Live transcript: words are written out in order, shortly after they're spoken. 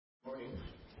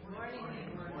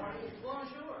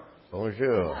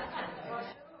Bonjour.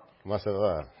 Comment ça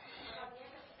va?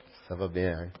 Ça va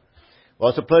bien. Hein? Well,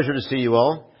 it's a pleasure to see you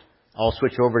all. I'll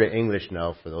switch over to English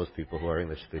now for those people who are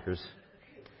English speakers.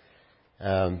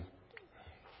 Thank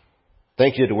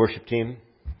you to the worship team.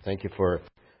 Thank you for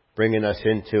bringing us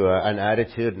into an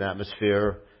attitude, an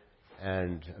atmosphere,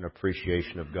 and an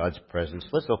appreciation of God's presence.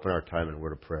 Let's open our time in a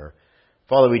word of prayer.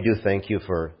 Father, we do thank you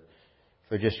for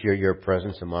just your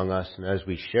presence among us. And as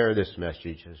we share this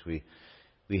message, as we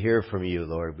hear from you,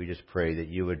 Lord, we just pray that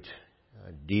you would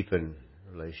deepen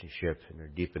relationship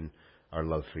and deepen our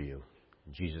love for you.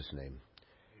 In Jesus' name,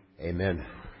 amen.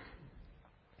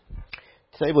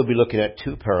 Today we'll be looking at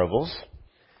two parables.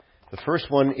 The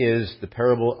first one is the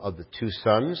parable of the two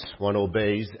sons. One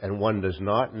obeys and one does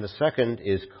not. And the second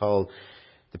is called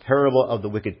the parable of the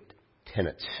wicked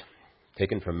tenants,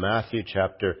 taken from Matthew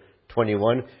chapter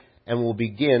 21. And we'll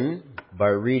begin by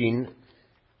reading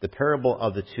the parable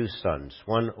of the two sons.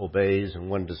 One obeys and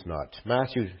one does not.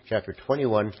 Matthew chapter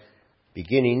 21,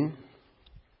 beginning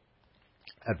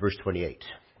at verse 28.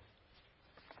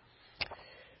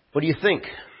 What do you think?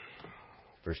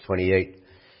 Verse 28.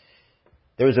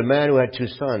 There was a man who had two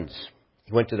sons.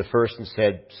 He went to the first and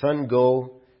said, "Son,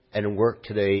 go and work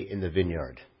today in the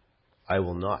vineyard." "I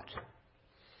will not."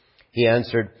 He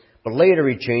answered, but later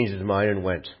he changed his mind and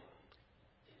went.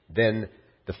 Then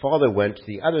the father went to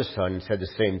the other son and said the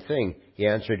same thing. He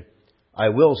answered, "I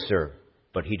will, sir,"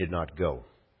 but he did not go.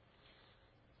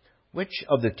 Which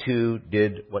of the two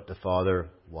did what the father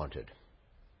wanted?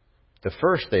 The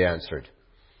first, they answered.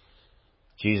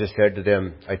 Jesus said to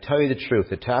them, "I tell you the truth,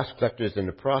 the tax collectors and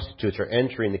the prostitutes are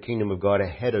entering the kingdom of God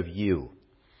ahead of you.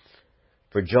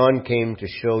 For John came to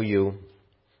show you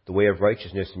the way of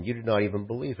righteousness, and you did not even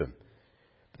believe him.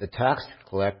 But the tax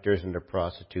collectors and the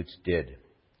prostitutes did.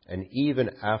 And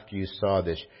even after you saw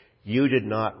this, you did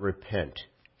not repent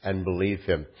and believe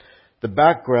him." The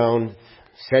background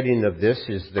setting of this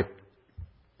is the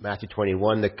Matthew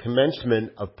 21, the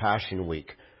commencement of Passion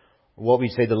Week, or what we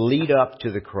say the lead up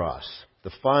to the cross,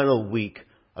 the final week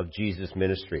of Jesus'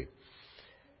 ministry.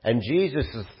 And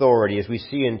Jesus' authority, as we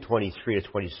see in 23 to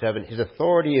 27, his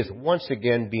authority is once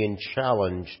again being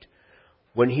challenged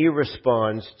when he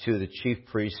responds to the chief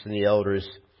priests and the elders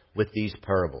with these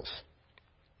parables.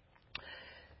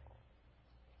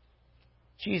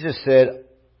 Jesus said,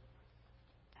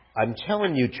 "I'm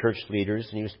telling you, church leaders,"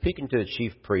 and he was speaking to the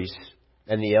chief priests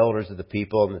and the elders of the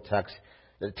people and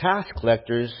the tax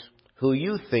collectors who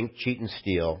you think cheat and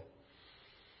steal,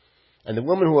 and the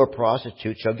women who are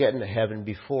prostitutes shall get into heaven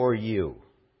before you,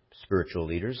 spiritual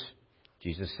leaders.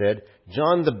 Jesus said,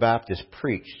 "John the Baptist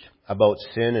preached about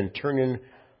sin and turning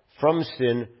from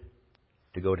sin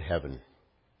to go to heaven.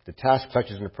 The tax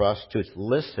collectors and the prostitutes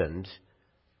listened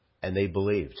and they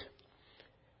believed.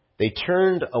 They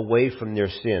turned away from their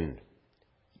sin,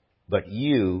 but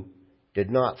you did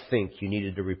not think you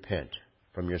needed to repent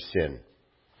from your sin."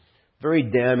 Very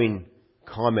damning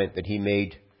comment that he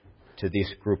made to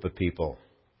this group of people.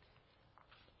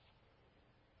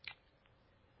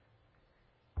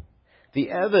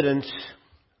 The evidence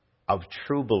of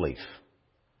true belief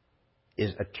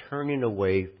is a turning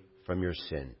away from your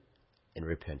sin in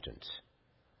repentance,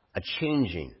 a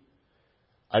changing,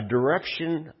 a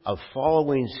direction of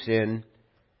following sin,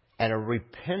 and a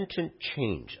repentant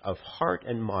change of heart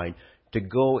and mind to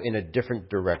go in a different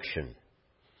direction.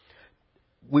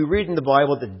 We read in the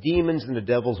Bible that demons and the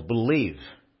devils believe,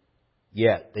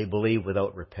 yet they believe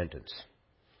without repentance.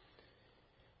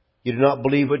 You do not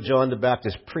believe what John the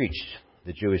Baptist preached.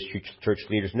 The Jewish church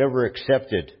leaders never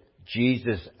accepted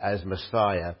Jesus as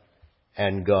Messiah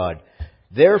and God.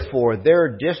 Therefore,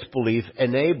 their disbelief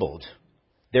enabled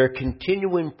their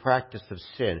continuing practice of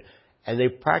sin, and they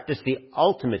practiced the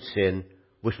ultimate sin,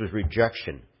 which was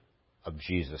rejection of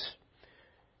Jesus,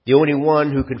 the only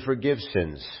one who can forgive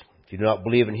sins. If you do not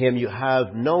believe in him, you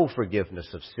have no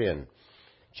forgiveness of sin.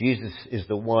 Jesus is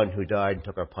the one who died and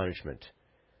took our punishment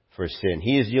for sin.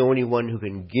 He is the only one who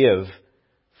can give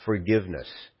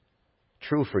forgiveness,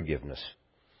 true forgiveness.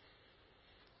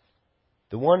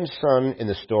 The one son in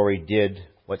the story did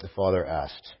what the father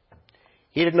asked.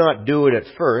 He did not do it at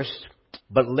first,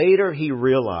 but later he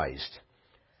realized.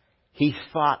 He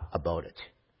thought about it.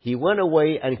 He went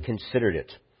away and considered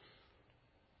it.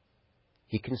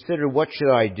 He considered, what should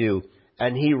I do?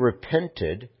 And he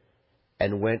repented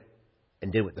and went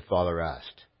and did what the father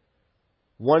asked.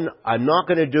 One, I'm not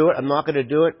going to do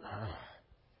it.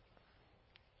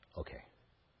 Okay,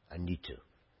 I need to.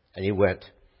 And he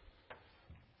went.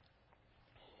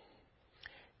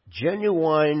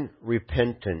 Genuine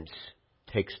repentance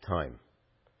takes time.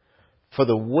 For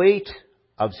the weight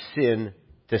of sin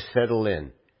to settle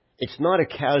in. It's not a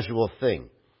casual thing.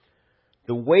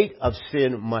 The weight of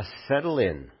sin must settle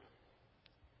in.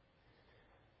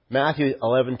 Matthew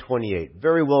 11:28,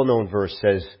 very well-known verse,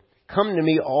 says, "Come to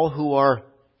me, all who are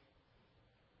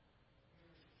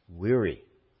weary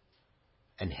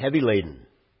and heavy laden,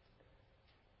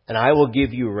 and I will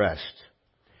give you rest."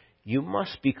 You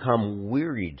must become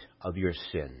wearied of your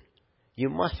sin. You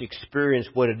must experience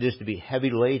what it is to be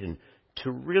heavy laden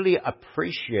to really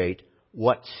appreciate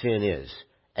what sin is.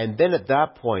 And then at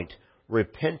that point,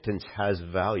 repentance has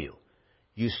value.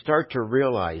 You start to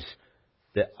realize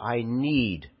that I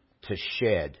need to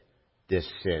shed this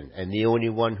sin. And the only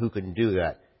one who can do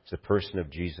that is the person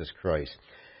of Jesus Christ.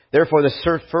 Therefore,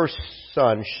 the first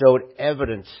son showed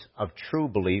evidence of true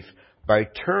belief by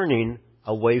turning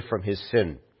away from his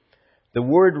sin. The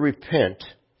word repent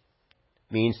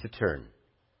means to turn.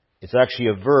 It's actually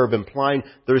a verb implying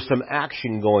there's some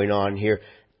action going on here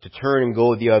to turn and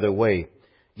go the other way.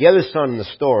 The other son in the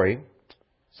story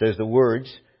says the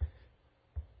words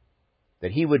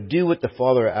that he would do what the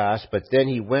father asked, but then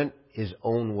he went his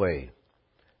own way.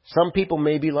 Some people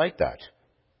may be like that.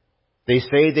 They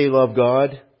say they love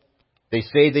God. They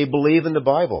say they believe in the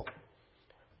Bible,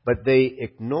 but they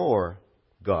ignore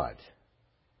God.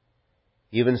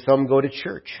 Even some go to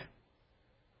church,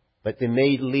 but they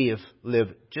may live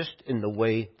just in the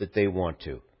way that they want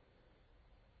to.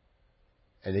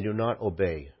 And they do not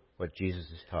obey what Jesus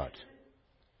has taught.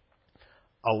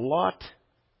 A lot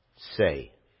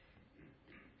say,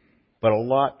 but a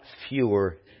lot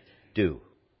fewer do.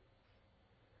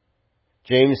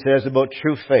 James says about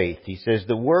true faith, he says,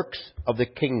 the works of the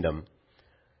kingdom,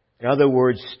 in other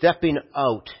words, stepping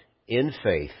out in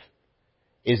faith,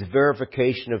 is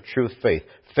verification of true faith.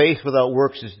 Faith without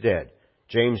works is dead.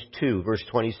 James 2, verse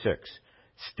 26.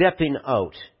 Stepping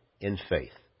out in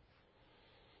faith.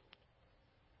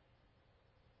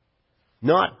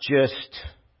 Not just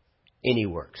any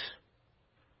works.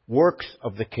 Works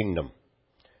of the kingdom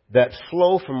that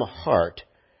flow from a heart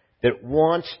that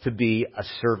wants to be a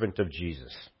servant of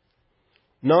Jesus.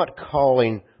 Not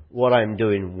calling what I'm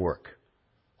doing work.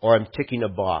 Or I'm ticking a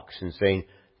box and saying,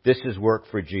 this is work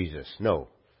for Jesus. No.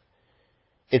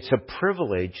 It's a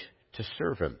privilege to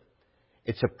serve Him.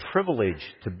 It's a privilege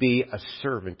to be a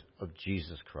servant of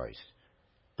Jesus Christ.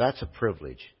 That's a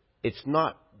privilege. It's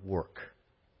not work.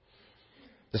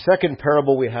 The second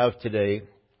parable we have today,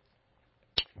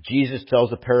 Jesus tells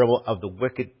the parable of the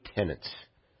wicked tenants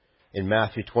in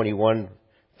Matthew 21,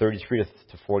 33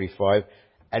 to 45,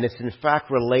 and it's in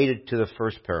fact related to the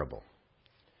first parable.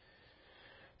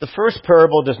 The first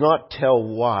parable does not tell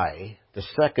why the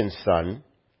second son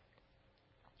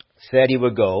said he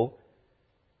would go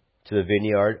to the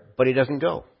vineyard, but he doesn't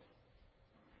go.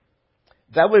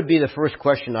 That would be the first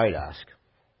question I'd ask.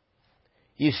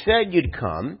 You said you'd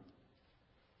come.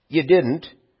 You didn't.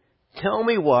 Tell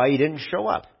me why you didn't show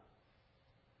up.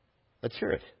 Let's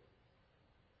hear it.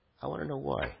 I want to know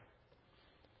why.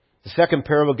 The second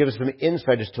parable gives us some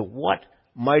insight as to what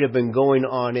might have been going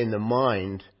on in the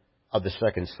mind of the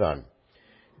second son.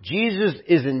 Jesus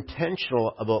is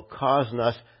intentional about causing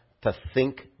us to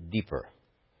think deeper.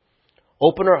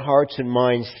 Open our hearts and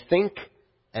minds, think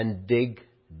and dig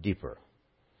deeper.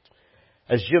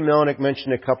 As Jim Melnick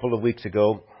mentioned a couple of weeks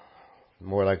ago,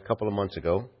 more like a couple of months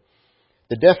ago,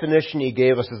 the definition he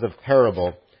gave us as a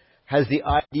parable has the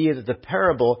idea that the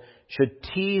parable should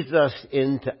tease us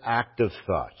into active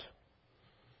thought.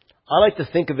 I like to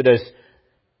think of it as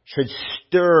should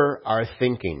stir our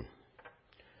thinking.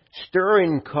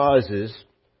 Stirring causes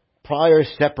prior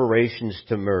separations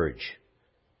to merge.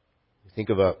 Think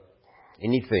about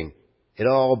anything. It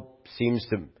all seems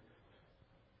to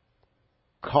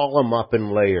column up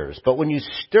in layers. But when you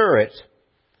stir it,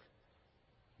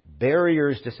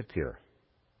 barriers disappear.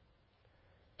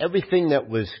 Everything that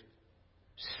was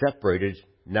separated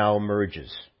now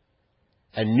merges.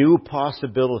 And new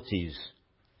possibilities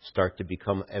start to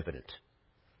become evident.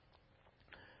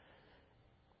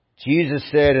 Jesus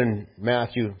said in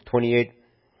Matthew 28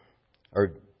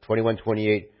 or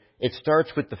 21:28, it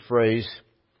starts with the phrase,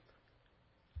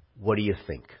 what do you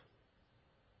think?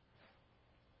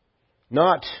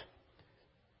 Not,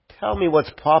 tell me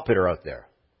what's popular out there.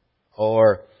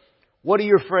 Or, what are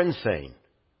your friends saying?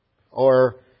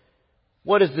 Or,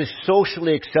 what is the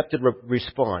socially accepted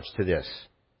response to this?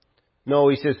 No,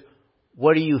 he says,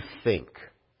 what do you think?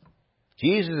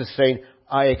 Jesus is saying,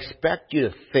 I expect you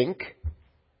to think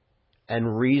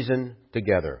and reason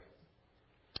together.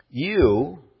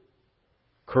 You,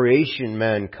 creation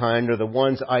mankind, are the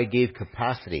ones I gave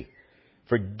capacity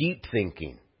for deep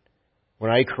thinking.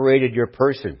 When I created your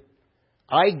person,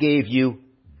 I gave you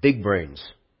big brains.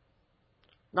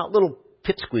 Not little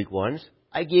pipsqueak ones.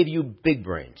 I gave you big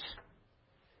brains.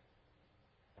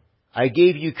 I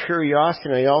gave you curiosity,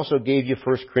 and I also gave you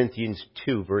 1 Corinthians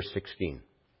 2, verse 16.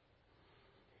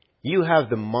 You have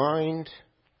the mind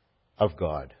of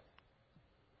God.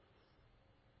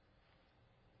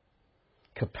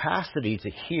 Capacity to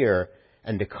hear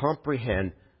and to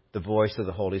comprehend the voice of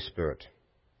the Holy Spirit.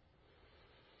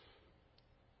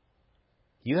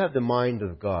 You have the mind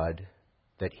of God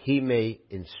that He may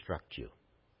instruct you,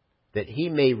 that He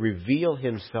may reveal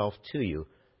Himself to you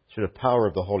through the power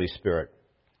of the Holy Spirit.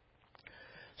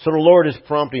 So the Lord is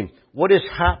prompting, what is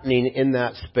happening in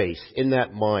that space, in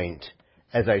that mind,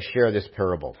 as I share this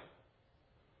parable?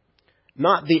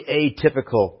 Not the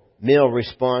atypical male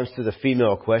response to the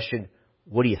female question,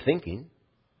 what are you thinking?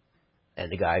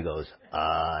 And the guy goes,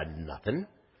 nothing.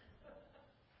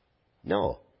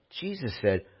 No. Jesus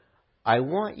said, I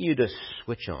want you to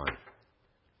switch on.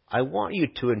 I want you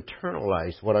to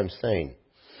internalize what I'm saying.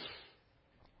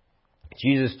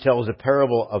 Jesus tells a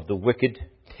parable of the wicked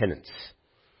tenants.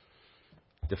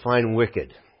 Define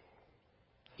wicked.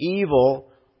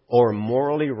 Evil or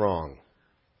morally wrong.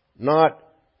 Not,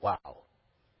 wow,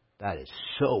 that is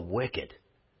so wicked.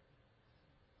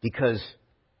 Because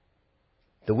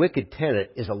the wicked tenant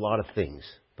is a lot of things,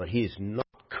 but he is not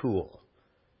cool.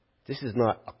 This is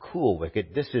not a cool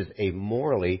wicked. This is a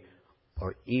morally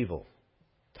or evil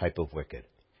type of wicked.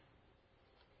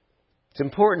 It's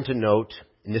important to note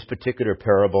in this particular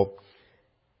parable,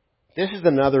 this is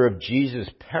another of Jesus'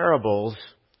 parables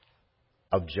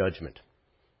of judgment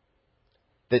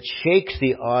that shakes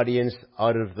the audience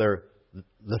out of their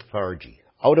lethargy,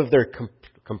 out of their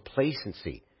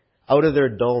complacency, out of their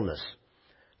dullness.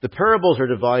 The parables are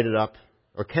divided up,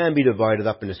 or can be divided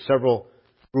up into several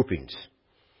groupings.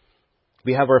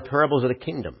 We have our parables of the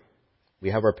kingdom. We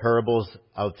have our parables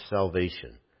of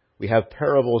salvation. We have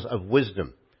parables of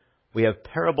wisdom. We have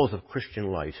parables of Christian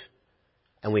life.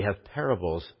 And we have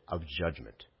parables of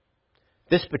judgment.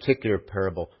 This particular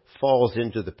parable falls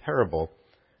into the parable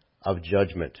of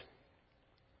judgment.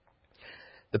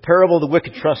 The parable of the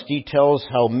wicked trustee tells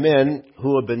how men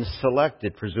who have been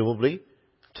selected, presumably,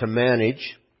 to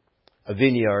manage a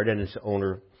vineyard and its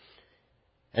owner,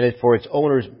 and for its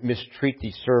owners mistreat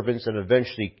the servants and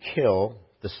eventually kill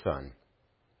the son.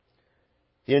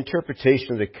 The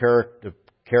interpretation of the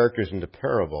characters in the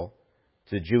parable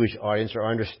to the Jewish audience are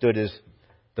understood as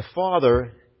the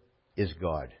father is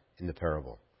God in the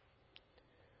parable.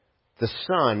 The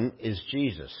son is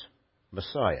Jesus,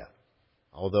 Messiah.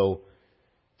 Although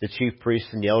the chief priests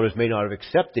and the elders may not have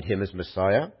accepted him as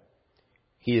Messiah,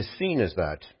 he is seen as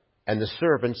that, and the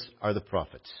servants are the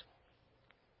prophets.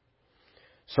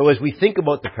 So as we think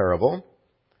about the parable,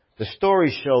 the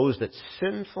story shows that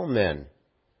sinful men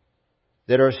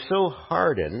that are so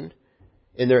hardened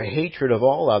in their hatred of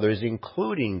all others,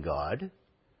 including God,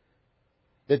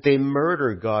 that they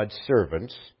murder God's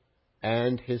servants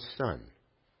and His Son,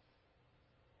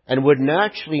 and would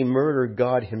naturally murder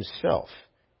God Himself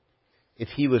if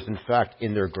He was in fact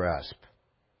in their grasp.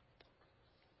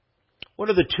 What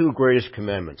are the two greatest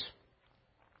commandments?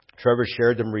 Trevor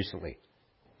shared them recently.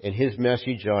 In his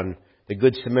message on the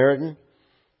Good Samaritan,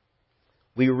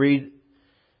 we read,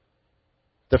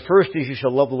 the first is you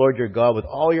shall love the Lord your God with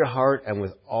all your heart and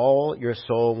with all your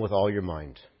soul and with all your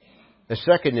mind. The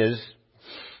second is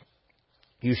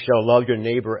you shall love your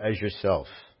neighbor as yourself.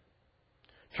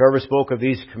 Trevor spoke of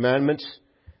these commandments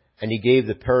and he gave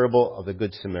the parable of the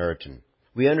Good Samaritan.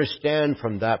 We understand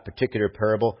from that particular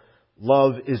parable,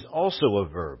 love is also a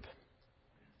verb.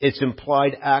 Its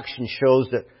implied action shows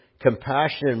that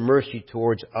compassion and mercy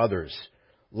towards others,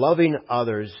 loving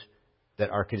others that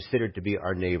are considered to be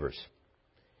our neighbors,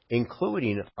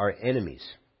 including our enemies.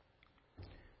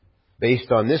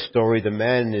 Based on this story, the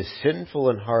man in his sinful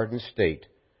and hardened state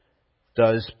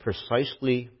does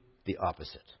precisely the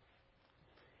opposite.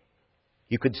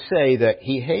 You could say that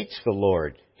he hates the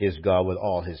Lord, his God, with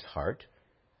all his heart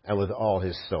and with all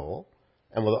his soul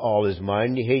and with all his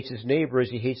mind. He hates his neighbor as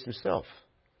he hates himself.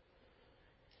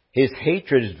 His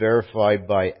hatred is verified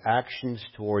by actions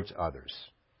towards others.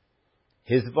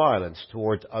 His violence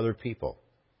towards other people,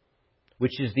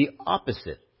 which is the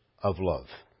opposite of love.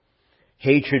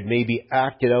 Hatred may be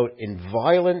acted out in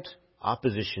violent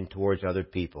opposition towards other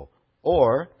people,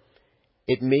 or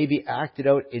it may be acted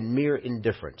out in mere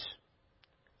indifference.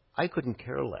 I couldn't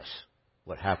care less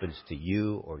what happens to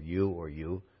you or you or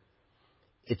you.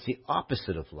 It's the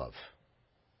opposite of love,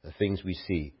 the things we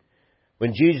see.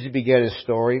 When Jesus began his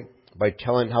story by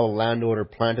telling how a landowner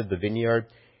planted the vineyard,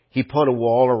 he put a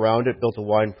wall around it, built a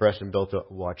wine press, and built a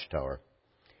watchtower.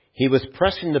 He was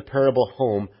pressing the parable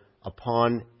home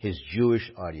upon his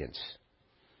Jewish audience.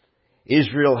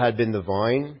 Israel had been the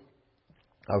vine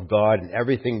of God, and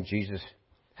everything Jesus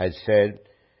had said,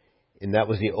 and that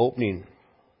was the opening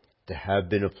to have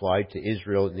been applied to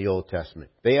Israel in the Old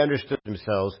Testament. They understood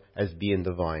themselves as being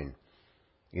the vine.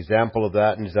 Example of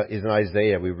that is in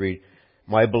Isaiah. We read,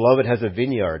 "My beloved has a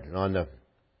vineyard on the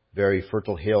very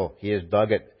fertile hill. He has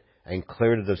dug it and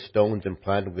cleared it of stones and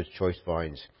planted with choice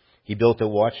vines. He built a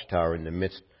watchtower in the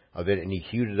midst of it, and he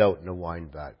hewed it out in a wine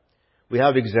vat." We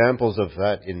have examples of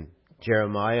that in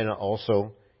Jeremiah and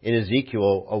also in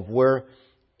Ezekiel of where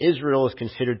Israel is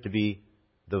considered to be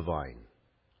the vine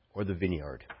or the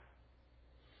vineyard.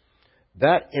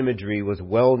 That imagery was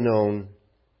well known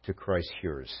to Christ's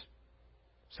hearers.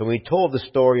 So when he told the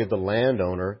story of the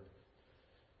landowner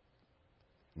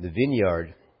in the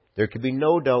vineyard, there could be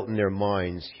no doubt in their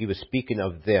minds he was speaking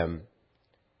of them.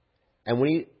 And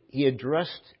when he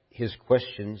addressed his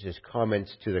questions, his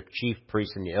comments to the chief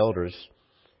priests and the elders,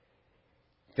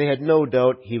 they had no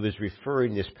doubt he was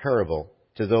referring this parable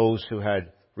to those who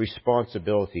had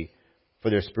responsibility for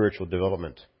their spiritual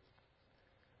development.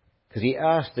 Because he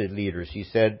asked the leaders, he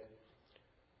said,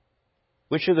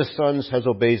 "Which of the sons has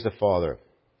obeyed the father?"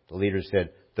 The leaders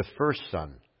said, "The first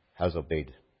son has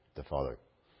obeyed the father."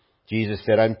 Jesus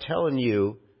said, "I'm telling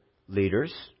you,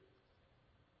 leaders,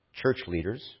 church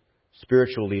leaders,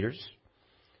 spiritual leaders,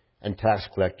 and tax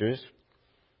collectors,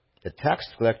 the tax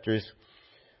collectors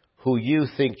who you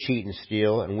think cheat and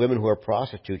steal, and women who are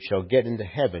prostitutes shall get into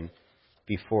heaven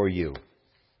before you."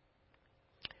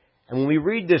 And when we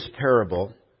read this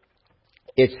parable,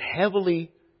 it's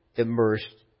heavily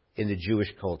immersed in the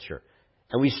Jewish culture.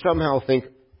 And we somehow think,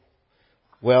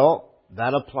 well,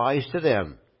 that applies to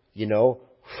them. You know,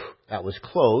 that was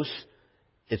close.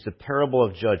 It's a parable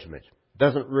of judgment.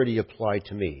 Doesn't really apply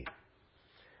to me.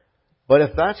 But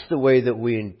if that's the way that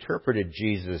we interpreted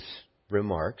Jesus'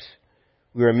 remarks,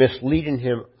 we are misleading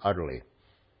him utterly.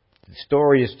 The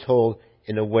story is told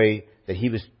in a way that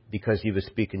because he was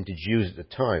speaking to Jews at the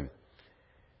time.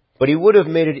 But he would have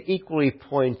made it equally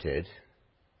pointed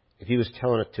if he was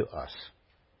telling it to us.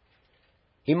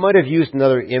 He might have used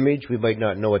another image. We might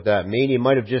not know what that means. He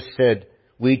might have just said,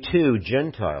 "We too,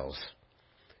 Gentiles,"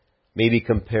 maybe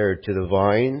compared to the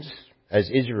vines as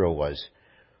Israel was.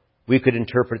 We could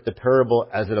interpret the parable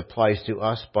as it applies to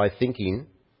us by thinking,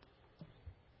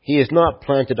 he has not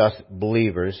planted us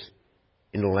believers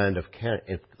in the land of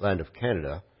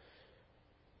Canada.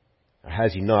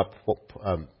 Has he not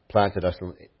planted us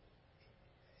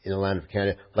in the land of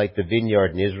Canada like the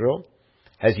vineyard in Israel?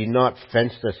 Has he not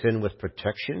fenced us in with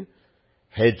protection,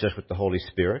 hedged us with the Holy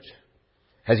Spirit?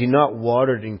 Has he not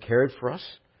watered and cared for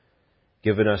us,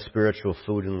 given us spiritual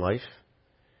food and life?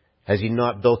 Has he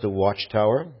not built a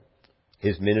watchtower,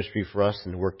 his ministry for us,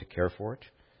 and worked to care for it?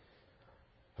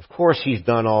 Of course he's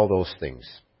done all those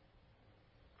things.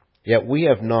 Yet we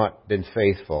have not been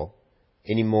faithful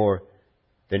any more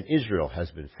than Israel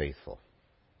has been faithful.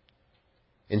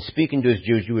 In speaking to his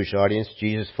Jewish audience,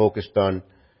 Jesus focused on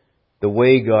the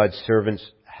way God's servants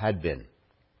had been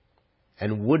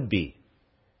and would be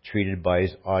treated by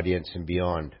his audience and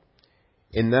beyond.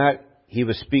 In that, he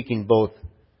was speaking both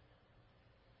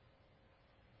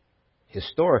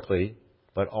historically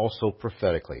but also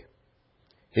prophetically.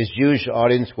 His Jewish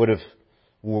audience were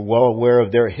well aware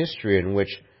of their history, in which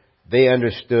they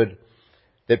understood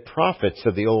that prophets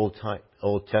of the Old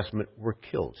Testament were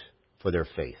killed for their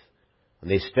faith. When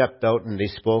they stepped out and they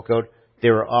spoke out, they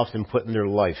were often putting their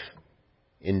life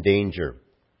in danger.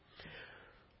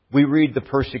 We read the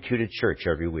persecuted church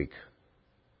every week,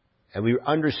 and we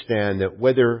understand that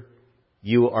whether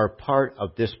you are part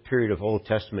of this period of Old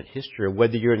Testament history, or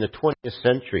whether you're in the 20th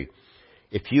century,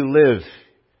 if you live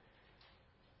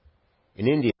in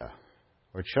India,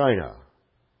 or China,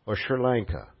 or Sri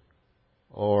Lanka,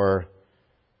 or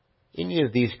any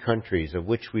of these countries of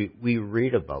which we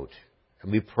read about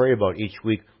and we pray about each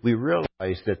week, we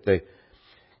realize that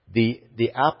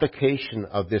the application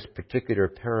of this particular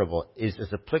parable is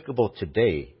as applicable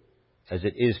today as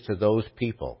it is to those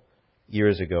people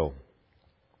years ago.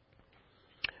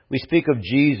 We speak of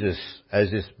Jesus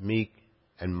as this meek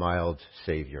and mild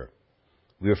Savior.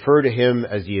 We refer to him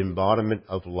as the embodiment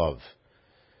of love.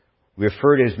 We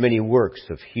refer to his many works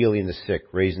of healing the sick,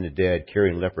 raising the dead,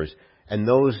 curing lepers, and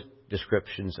those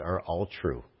descriptions are all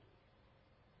true.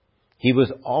 He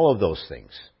was all of those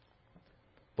things.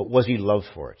 But was he loved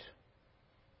for it?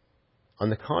 On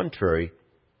the contrary,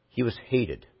 he was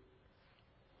hated.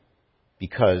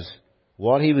 Because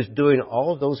while he was doing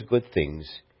all of those good things,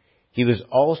 he was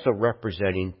also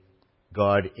representing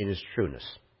God in his trueness.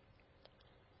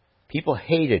 People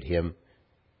hated him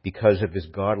because of his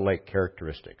godlike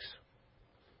characteristics.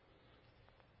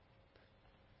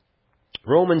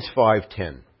 Romans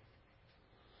 5:10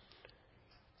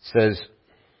 says,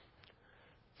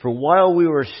 "For while we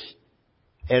were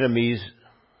enemies,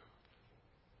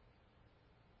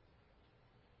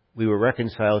 we were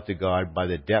reconciled to God by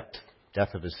the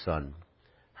death of His Son.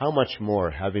 How much more,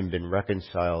 having been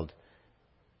reconciled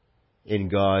in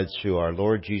God through our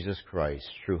Lord Jesus Christ,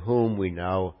 through whom we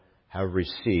now have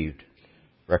received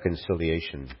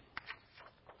reconciliation."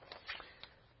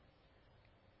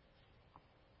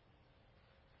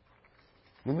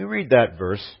 When we read that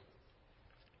verse,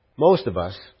 most of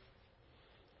us,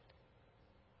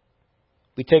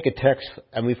 we take a text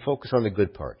and we focus on the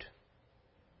good part.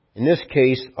 In this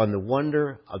case, on the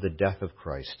wonder of the death of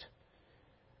Christ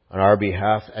on our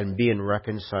behalf and being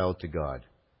reconciled to God.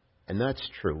 And that's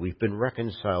true. We've been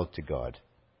reconciled to God.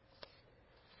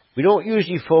 We don't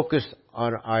usually focus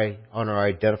on our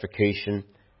identification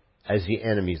as the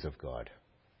enemies of God.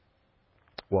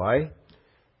 Why?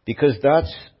 Because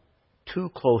that's too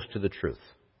close to the truth.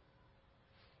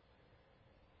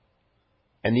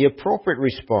 And the appropriate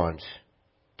response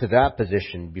to that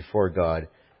position before God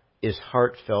is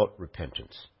heartfelt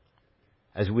repentance.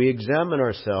 As we examine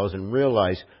ourselves and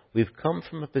realize we've come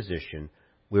from a position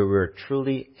where we're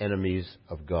truly enemies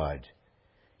of God.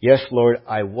 Yes, Lord,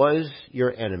 I was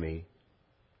your enemy,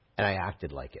 and I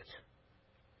acted like it.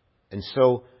 And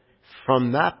so,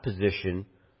 from that position,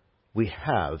 we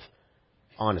have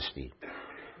honesty,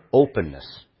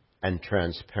 openness, and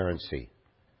transparency.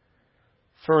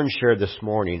 Fern shared this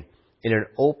morning in an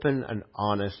open and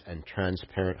honest and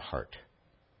transparent heart.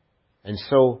 And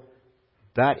so,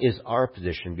 that is our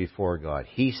position before God.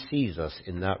 He sees us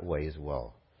in that way as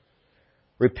well.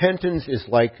 Repentance is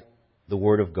like the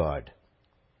Word of God.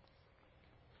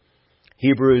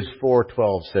 Hebrews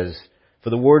 4:12 says, "For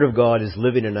the Word of God is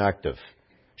living and active,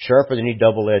 sharper than any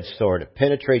double-edged sword. It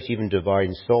penetrates even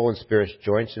dividing soul and spirit,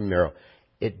 joints and marrow.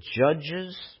 It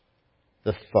judges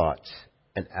the thoughts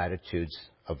and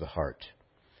attitudes of the heart."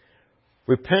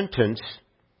 Repentance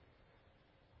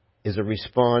is a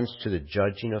response to the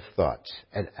judging of thoughts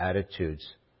and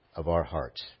attitudes of our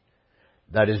hearts.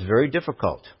 That is very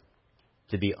difficult,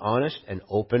 to be honest and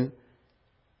open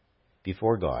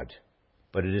before God,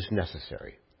 but it is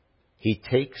necessary. He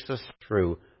takes us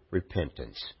through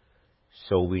repentance,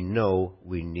 so we know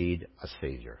we need a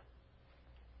Savior.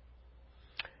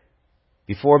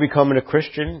 Before becoming a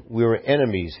Christian, we were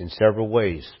enemies in several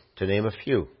ways, to name a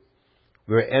few.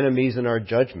 We were enemies in our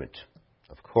judgment,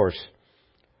 of course,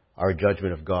 our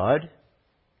judgment of God,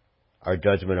 our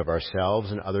judgment of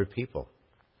ourselves and other people.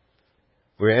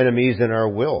 We were enemies in our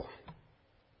will.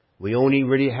 We only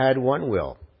really had one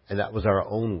will, and that was our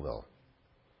own will.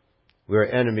 We were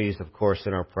enemies, of course,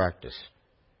 in our practice,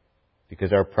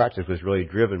 because our practice was really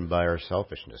driven by our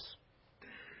selfishness.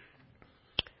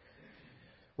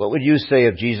 What would you say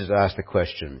if Jesus asked a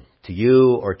question to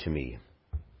you or to me?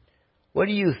 What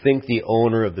do you think the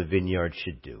owner of the vineyard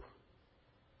should do?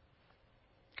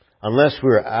 Unless we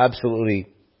were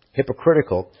absolutely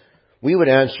hypocritical, we would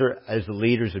answer as the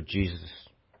leaders of Jesus'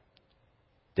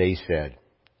 day said.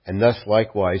 And thus,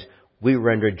 likewise, we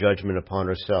render judgment upon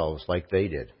ourselves like they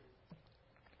did.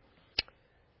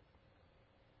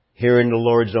 Hearing the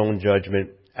Lord's own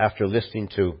judgment, after listening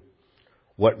to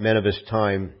what men of his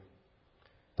time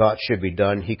thought should be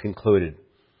done, he concluded,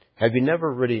 "Have you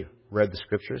never really read the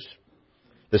Scriptures?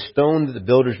 The stone that the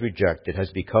builders rejected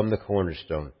has become the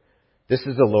cornerstone. This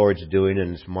is the Lord's doing,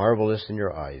 and it's marvelous in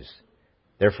your eyes.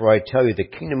 Therefore I tell you, the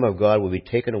kingdom of God will be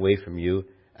taken away from you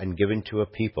and given to a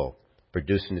people,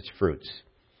 producing its fruits.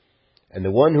 And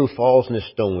the one who falls on this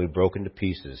stone will be broken to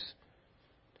pieces.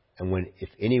 And if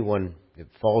it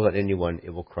falls on anyone,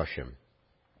 it will crush him."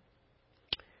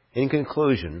 In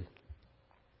conclusion,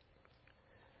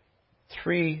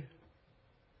 3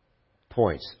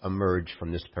 points emerge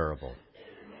from this parable.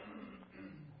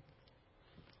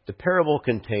 The parable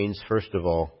contains, first of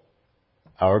all,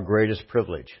 our greatest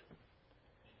privilege.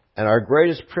 And our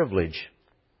greatest privilege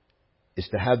is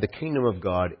to have the kingdom of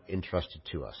God entrusted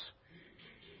to us,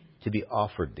 to be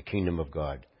offered the kingdom of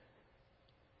God.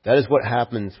 That is what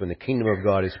happens when the kingdom of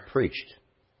God is preached,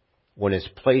 when it's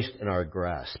placed in our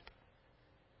grasp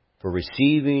for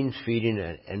receiving, feeding,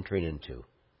 and entering into.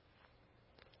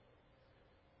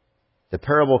 The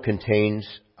parable contains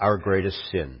our greatest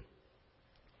sin.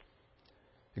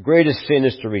 The greatest sin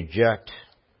is to reject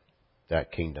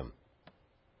that kingdom,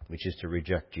 which is to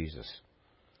reject Jesus.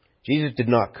 Jesus did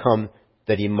not come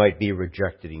that he might be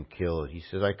rejected and killed. He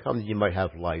says, "I come that you might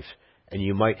have life, and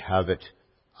you might have it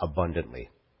abundantly."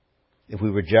 If we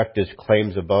reject his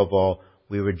claims above all,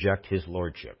 we reject his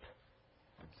lordship.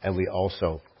 And we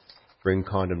also bring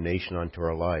condemnation onto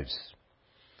our lives.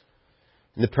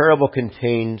 And the parable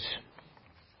contains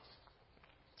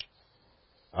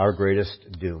our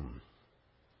greatest doom.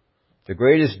 The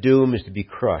greatest doom is to be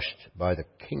crushed by the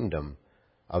kingdom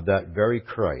of that very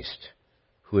Christ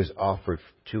who is offered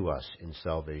to us in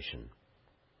salvation.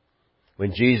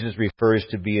 When Jesus refers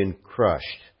to being crushed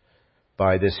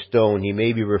by this stone, he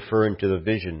may be referring to the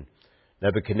vision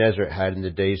Nebuchadnezzar had in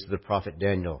the days of the prophet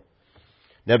Daniel.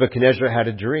 Nebuchadnezzar had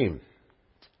a dream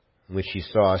in which he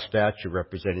saw a statue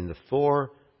representing the 4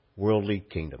 worldly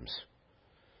kingdoms.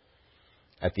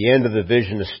 At the end of the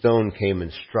vision, a stone came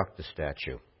and struck the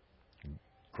statue,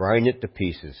 grinding it to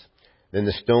pieces. Then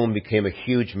the stone became a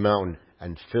huge mountain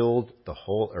and filled the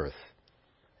whole earth.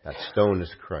 That stone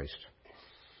is Christ.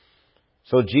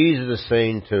 So Jesus is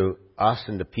saying to us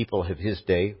and the people of his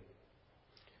day,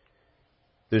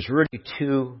 there's really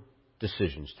 2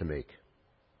 decisions to make.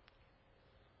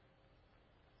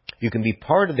 You can be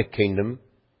part of the kingdom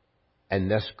and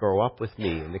thus grow up with me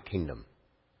in the kingdom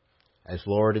as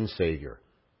Lord and Savior,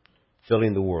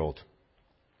 filling the world.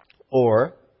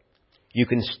 Or you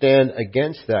can stand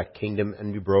against that kingdom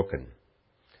and be broken.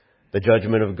 The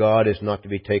judgment of God is not to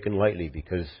be taken lightly,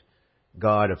 because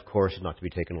God, of course, is not to be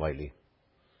taken lightly.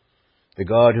 The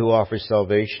God who offers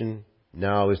salvation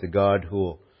now is the God who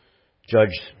will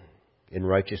judge in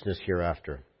righteousness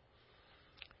hereafter.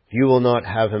 If you will not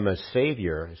have him as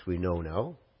Savior, as we know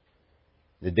now,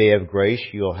 the day of grace,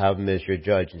 you will have him as your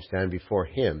judge and stand before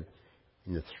him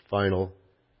in the final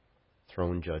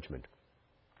throne judgment.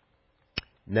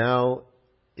 Now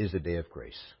is the day of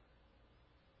grace.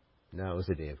 Now is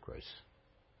the day of grace.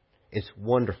 It's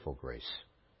wonderful grace.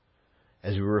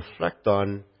 As we reflect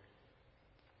on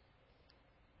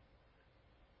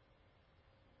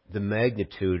the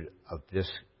magnitude of this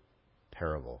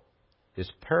parable. This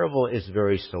parable is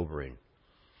very sobering.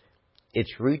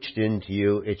 It's reached into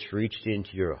you. It's reached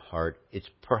into your heart. It's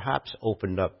perhaps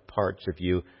opened up parts of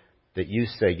you that you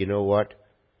say, you know what?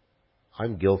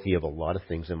 I'm guilty of a lot of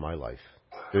things in my life.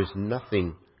 There's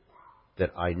nothing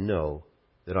that I know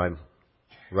that I'm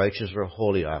righteous or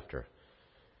holy after.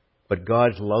 But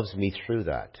God loves me through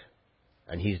that.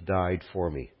 And he's died for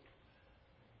me.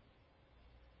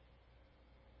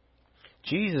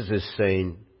 Jesus is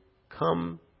saying,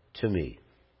 come to me.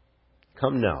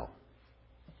 Come now.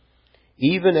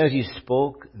 Even as he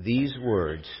spoke these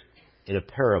words in a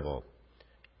parable,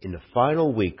 in the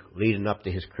final week leading up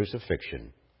to his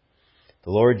crucifixion, the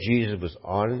Lord Jesus was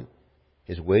on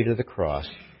his way to the cross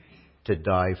to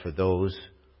die for those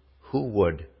who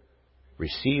would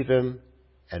receive him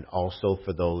and also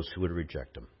for those who would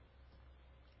reject him.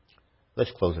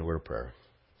 Let's close in a word of prayer.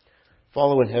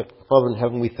 Father in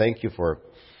heaven, we thank you for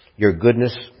your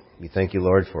goodness. We thank you,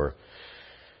 Lord, for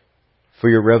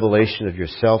your revelation of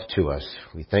yourself to us.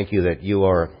 We thank you that you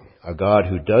are a God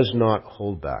who does not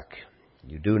hold back.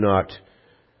 You do not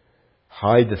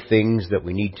hide the things that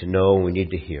we need to know and we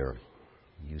need to hear.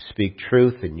 You speak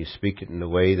truth, and you speak it in a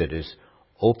way that is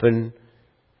open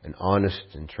and honest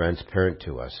and transparent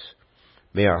to us.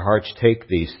 May our hearts take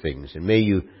these things, and may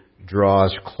you draw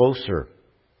us closer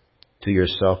to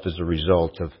yourself as a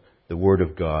result of the Word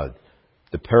of God.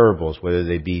 The parables, whether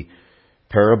they be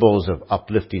parables of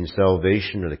uplifting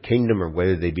salvation or the kingdom, or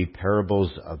whether they be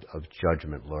parables of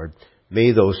judgment, Lord.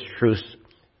 May those truths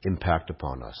impact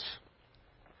upon us.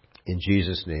 In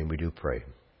Jesus' name we do pray.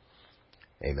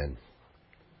 Amen.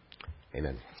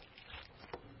 Amen.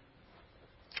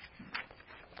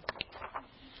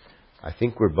 I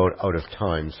think we're about out of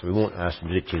time, so we won't ask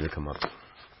Mitzi to come up.